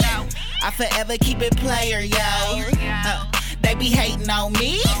about me, I forever keep it player, yo. They be hating on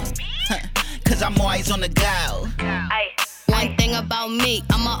me, cause I'm always on the go. One thing about me,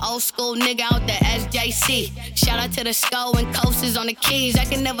 I'm an old school nigga out the SJC. Shout out to the Sko and coasters on the keys. I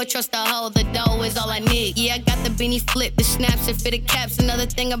can never trust a hoe, the dough is all I need. Yeah, I got the beanie flip, the snaps and fitted caps. Another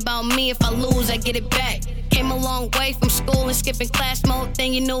thing about me, if I lose, I get it back. Came a long way from school and skipping class mode.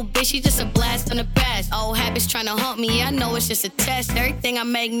 Thing you knew, bitch, you just a blast from the past. Old habits trying to haunt me, I know it's just a test. Everything I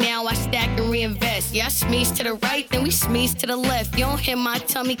make now, I stack and reinvest. Yeah, I smeeze to the right, then we smeeze to the left. You don't hit my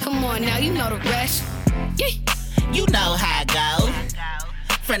tummy, come on now, you know the rest. Yeah. You know how I go.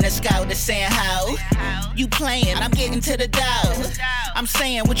 From the Sko to San Ho. You playing, I'm getting to the dough. I'm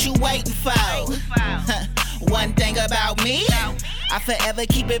saying what you waiting for. One thing about me, I forever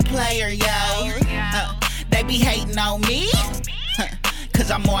keep it player, yo. They be hating on me, cause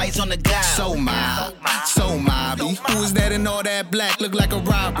I'm always on the go. So mobby. Who is that in all that black? Look like a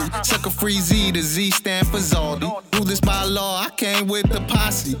robbery. Sucker free Z, the Z stand for Zaldi. Do this by law, I came with the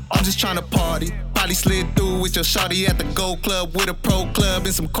posse. I'm just trying to party. Probably slid through with your shawty at the Gold Club with a pro club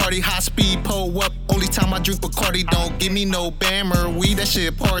and some Cardi high speed pull up. Only time I drink Bacardi, don't give me no Bammer weed, that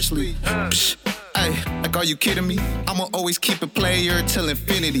shit parsley. Psh. Ay, like are you kidding me? I'ma always keep it player till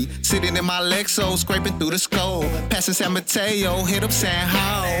infinity. Sitting in my Lexo, scraping through the skull. Passing San Mateo, hit up San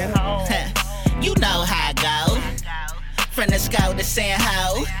Ho. You know how I go. From the Sko to San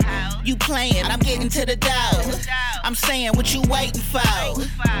Ho. You playing, I'm getting to the dough. I'm saying what you waiting for.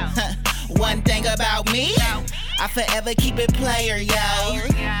 One thing about me, I forever keep it player, yo.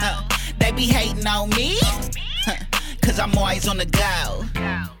 They be hating on me, cause I'm always on the go.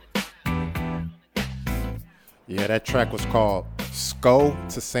 Yeah, that track was called Sko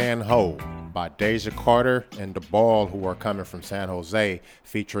to San Ho. by Deja Carter and The Ball, who are coming from San Jose,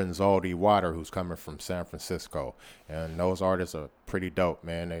 featuring Zaldy Water, who's coming from San Francisco. And those artists are pretty dope,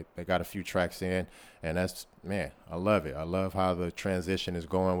 man. They got a few tracks in, and that's, man, I love it. I love how the transition is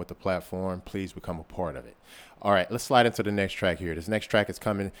going with the platform. Please become a part of it. All right, let's slide into the next track here. This next track is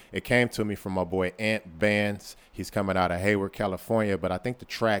coming. It came to me from my boy Ant Bands. He's coming out of Hayward, California, but I think the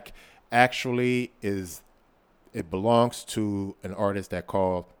track actually it belongs to an artist that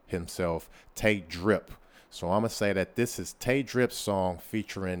called himself Tay Drip. So I'm going to say that this is Tay Drip's song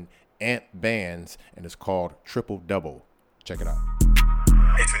featuring Ant Bands, and it's called Triple Double. Check it out.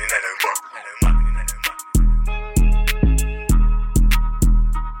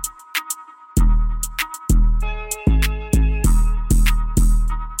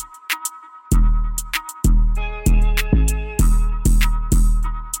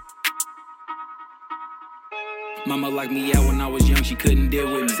 Mama locked me out when I was young, she couldn't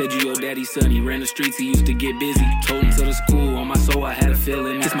deal with me. Said you your daddy's son, he ran the streets, he used to get busy. Told him to the school, on my soul I had a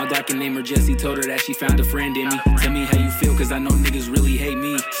feeling. Kissed my doctor named her Jessie, told her that she found a friend in me. Tell me how you feel, cause I know niggas really hate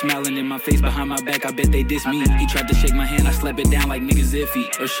me. Smiling in my face, behind my back, I bet they diss me. He tried to shake my hand, I slapped it down like niggas iffy.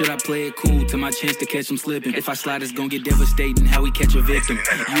 Or should I play it cool, to my chance to catch him slipping? If I slide, it's gon' get devastating, how we catch a victim.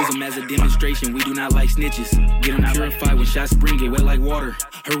 Use him as a demonstration, we do not like snitches. Get him purified when shots spring, get wet like water.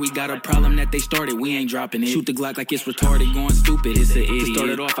 Heard we got a problem that they started, we ain't dropping it. Shoot the Glock like it's retarded, going stupid, it's an idiot. To start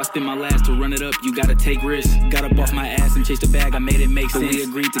it off, I spent my last to run it up, you gotta take risks. Got up off my ass and chased the bag, I made it make sense. So we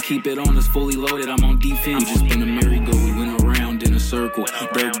agreed to keep it on us, fully loaded, I'm on defense. You just been a merry-go, we went around in a circle.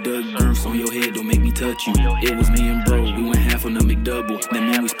 Dug grooves on your head, don't make me touch you. It was me and bro, we went half on the McDouble. That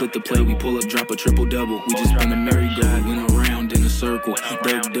mean we split the play, we pull up, drop a triple-double. We just been a merry-go, we went around in a circle.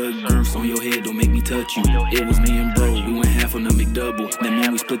 Dug grooves on your head, don't make me touch you. It was me and bro, we went half on the McDouble. That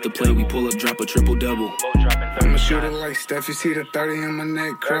mean we split the play, we pull up, drop a triple-double. I'm a shooter like Steph, you see the 30 in my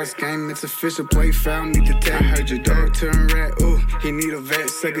neck. Cross game, it's official, play foul, meet the tech. I heard your dog turn rat, ooh, he need a vet.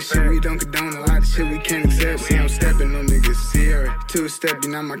 Second shit, we don't condone a lot of shit we can't accept. See, I'm stepping on niggas, Sierra. Two-step,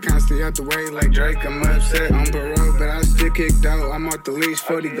 you know my constantly out the way like Drake, I'm upset. On parole, but I still kicked out. I'm off the leash,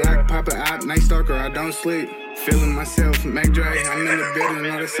 40 Glock, poppin' out, night stalker, I don't sleep. Feeling myself, Mac Dre, I'm in the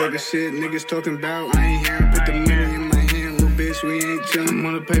building, all that sucker shit niggas talking about. I ain't hearing, put the money in my hand, little bitch, we ain't chillin'. I'm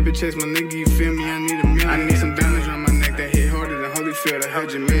on the paper chase, my nigga, you feel me? I need a million. I need some bandage on my neck that hit harder than Holyfield. I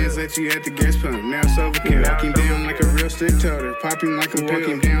heard your mans let you at the gas pump, now it's overkill. Walking down like a real stick toter, popping like a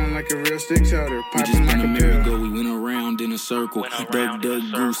walking down like a real stick toter, popping like a merry-go, we went around in a circle. Dug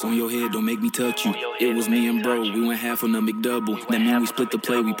goose on your head, don't make me touch you. It was me and bro, we went half on the McDouble. That mean we split the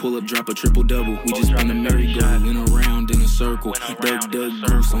play, we pull up, drop a triple-double. We just been a merry-go, we went around in a circle. Dug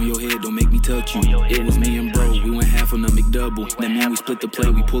goose on your head, don't make me touch you. It was me and bro, we went half on the McDouble. That mean we split the play,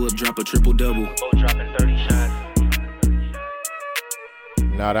 we pull up, drop a triple-double. Dropping 30 shots.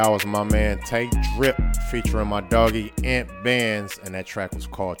 Now that was my man Tay Drip featuring my doggy Ant Bands, and that track was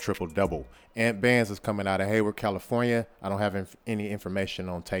called Triple Double. Ant Bands is coming out of Hayward, California. I don't have any information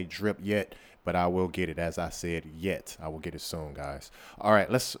on Tay Drip yet, but I will get it. As I said, yet I will get it soon, guys. All right,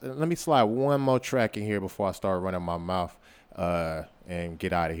 let me slide one more track in here before I start running my mouth and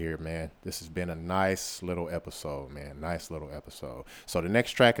get out of here, man. This has been a nice little episode, man. Nice little episode. So the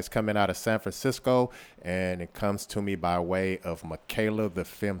next track is coming out of San Francisco, and it comes to me by way of Michaela the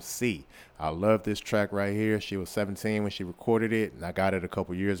FemC. I love this track right here. She was 17 when she recorded it, and I got it a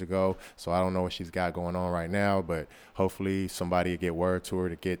couple years ago, so I don't know what she's got going on right now, but hopefully somebody will get word to her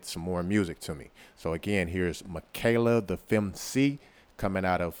to get some more music to me. So again, here's Michaela the FemC coming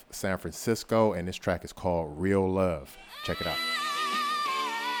out of San Francisco, and this track is called Real Love. Check it out.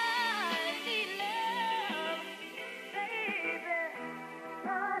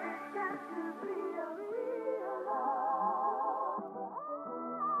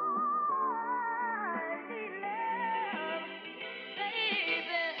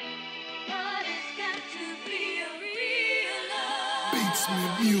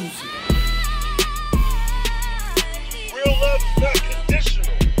 Music. Real love is not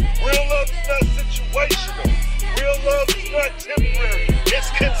conditional. Real love is not situational. Real love is not temporary. It's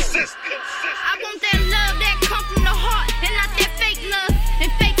consistent. I want that love that come from the heart and not that fake love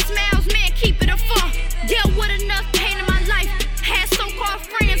and fake smiles. Man, keep it a fuck. Deal with enough pain in my life. Had so-called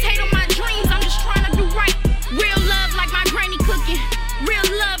friends hate on my dreams. I'm just trying to do right. Real love like my granny cooking. Real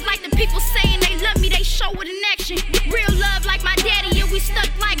love like the people saying they love me. They show it in action. Real love like my daddy. We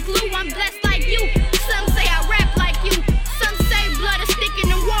stuck like glue, I'm blessed like you. Some say I rap like you. Some say blood is sticking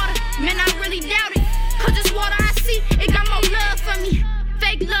in water. Man, I really doubt it. Cause this water I see, it got more love for me.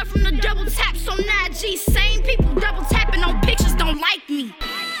 Fake love from the double taps on IG. Same people double tapping on pictures don't like me.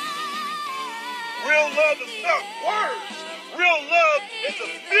 Real love is not words. Real love is a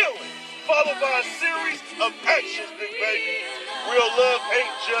feeling. Follow by a series of actions, big baby. Real love ain't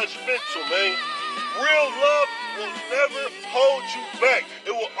judgmental, man. Real love will never hold you back.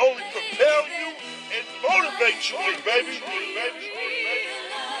 It will only propel you and motivate you, big baby.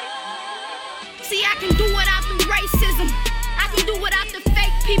 See, I can do without the racism. I can do without the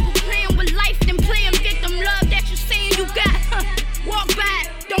fake people playing with life and playing victim love that you saying you got. Walk by,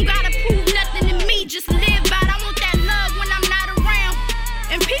 don't gotta prove nothing to me, just live by it. I want that love when I'm not around.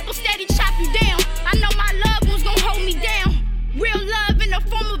 And people steady chop you down. I know my loved ones gon' hold me down. Real love in the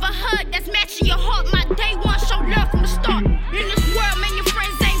form of a hug that's matching your heart. My day one show love from the start. In this world, man, your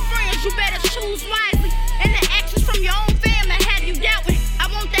friends ain't friends. You better choose wisely. And the actions from your own family have you doubting. I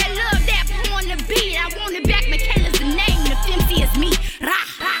want that love, that pour on the beat. I want it back. Michaela's the name. The Femc is me. Rah,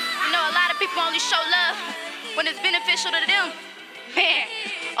 rah. I know a lot of people only show love when it's beneficial to them. Man,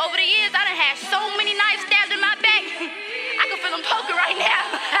 over the years, I done had so many knives stabbed in my back. I can feel them poking right now.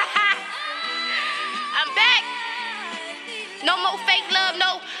 I'm back. No more fake love,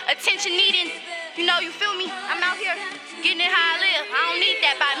 no attention needing. You know, you feel me? I'm out here getting it how I live. I don't need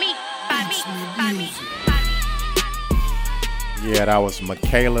that by me. Yeah, that was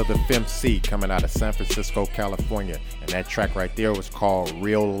Michaela the Femc coming out of San Francisco, California. And that track right there was called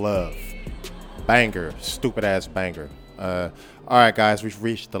Real Love. Banger, stupid ass banger. All right, guys, we've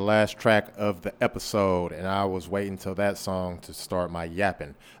reached the last track of the episode, and I was waiting till that song to start my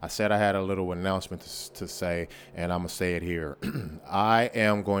yapping. I said I had a little announcement to say, and I'm going to say it here. I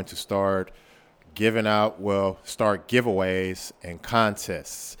am going to start giveaways and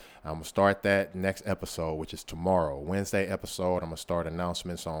contests. I'm going to start that next episode, which is tomorrow, Wednesday episode. I'm going to start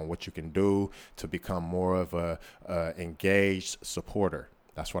announcements on what you can do to become more of a engaged supporter.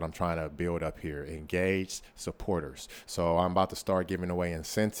 That's what I'm trying to build up here, engaged supporters. So I'm about to start giving away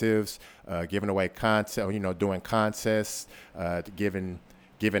incentives, giving away content, doing contests, giving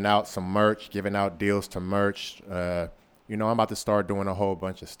out some merch, giving out deals to merch. I'm about to start doing a whole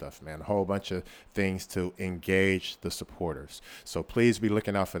bunch of stuff, man, a whole bunch of things to engage the supporters. So please be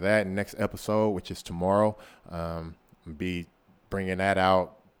looking out for that in the next episode, which is tomorrow. Be bringing that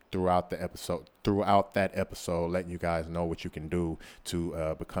out throughout that episode, letting you guys know what you can do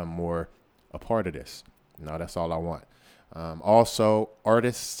to become more a part of this. That's all I want. Also,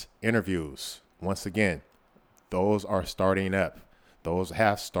 artist interviews. Once again, those are starting up. Those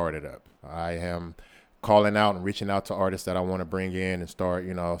have started up. I am calling out and reaching out to artists that I want to bring in and start,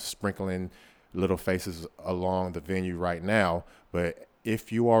 sprinkling little faces along the venue right now. But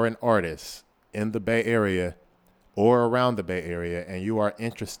if you are an artist in the Bay Area or around the Bay Area, and you are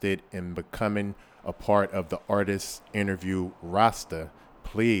interested in becoming a part of the artist interview roster,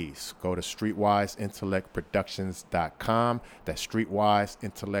 please go to StreetwiseIntellectProductions.com. That's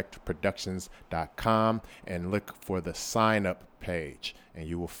StreetwiseIntellectProductions.com, and look for the sign up page, and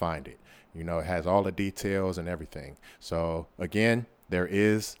you will find it. It has all the details and everything. So again, there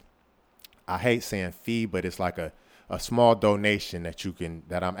is, I hate saying fee, but it's like a small donation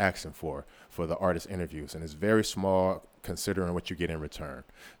that I'm asking for the artist interviews. And it's very small considering what you get in return.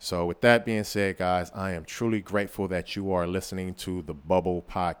 So with that being said, guys, I am truly grateful that you are listening to the Bubble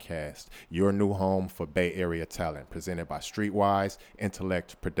Podcast, your new home for Bay Area talent, presented by Streetwise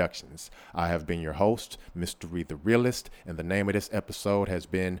Intellect Productions. I have been your host, Mystery the Realist, and the name of this episode has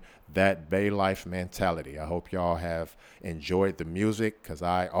been That Bay Life Mentality. I hope y'all have enjoyed the music, because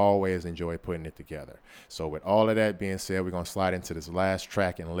I always enjoy putting it together. So with all of that being said, we're going to slide into this last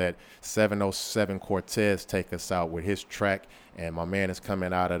track and let 707 Cortez take us out with his track. And my man is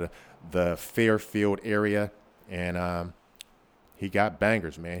coming out of the Fairfield area, and he got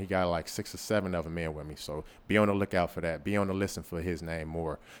bangers, man. He got like 6 or 7 of them in with me. So be on the lookout for that. Be on the listen for his name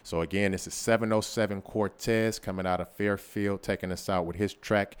more. So again, this is 707 Cortez coming out of Fairfield, taking us out with his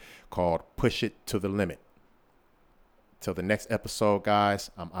track called Push It to the Limit. Till the next episode,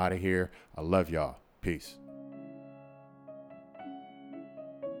 guys, I'm out of here. I love y'all. Peace.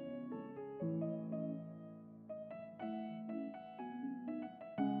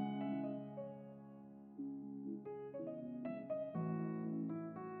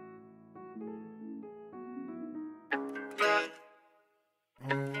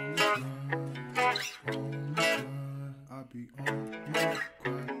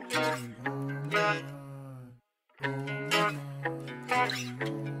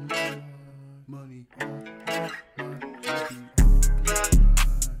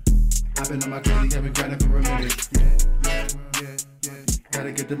 Been on my crazy, I've been grinding for a minute. Yeah.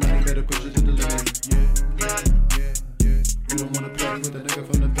 Gotta get the money, better push it to the limit. Yeah. You don't wanna play with a nigga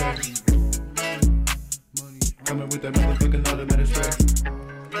from the back. Coming with that motherfucking automatic track.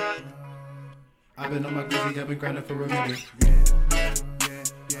 I've been on my crazy, I've been grinding for a minute. Yeah.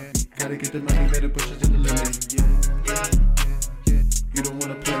 Gotta get the money, better push it to the limit. You don't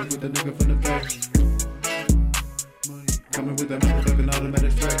wanna play with the nigga from the back. Coming with that motherfucking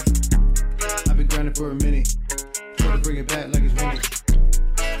automatic strike. I've been grinding for a minute. Try to bring it back like it's winning.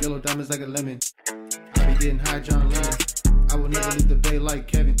 Yellow diamonds like a lemon. I be getting high, John Lennon. I will never leave the bay like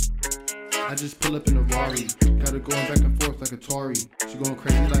Kevin. I just pull up in a Rari. Got her going back and forth like a Tory. She going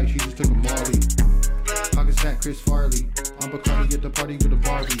crazy like she just took a Molly. Pockets fat, Chris Farley. I'm Bacardi at the party with a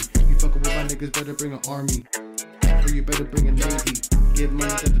Barbie. You fuckin' with my niggas, better bring an army. Or you better bring a Navy. Get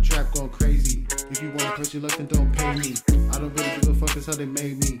money, got the trap going crazy. If you wanna push your luck, then don't pay me. I don't really give a fuck, that's how they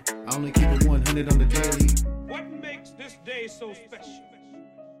made me. I only keep it 100 on the daily. What makes this day so special?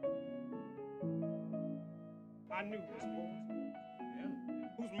 I knew this boy.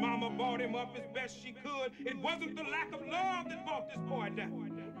 Whose mama brought him up as best she could. It wasn't the lack of love that brought this boy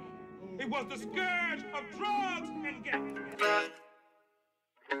down. It was the scourge of drugs and gangs.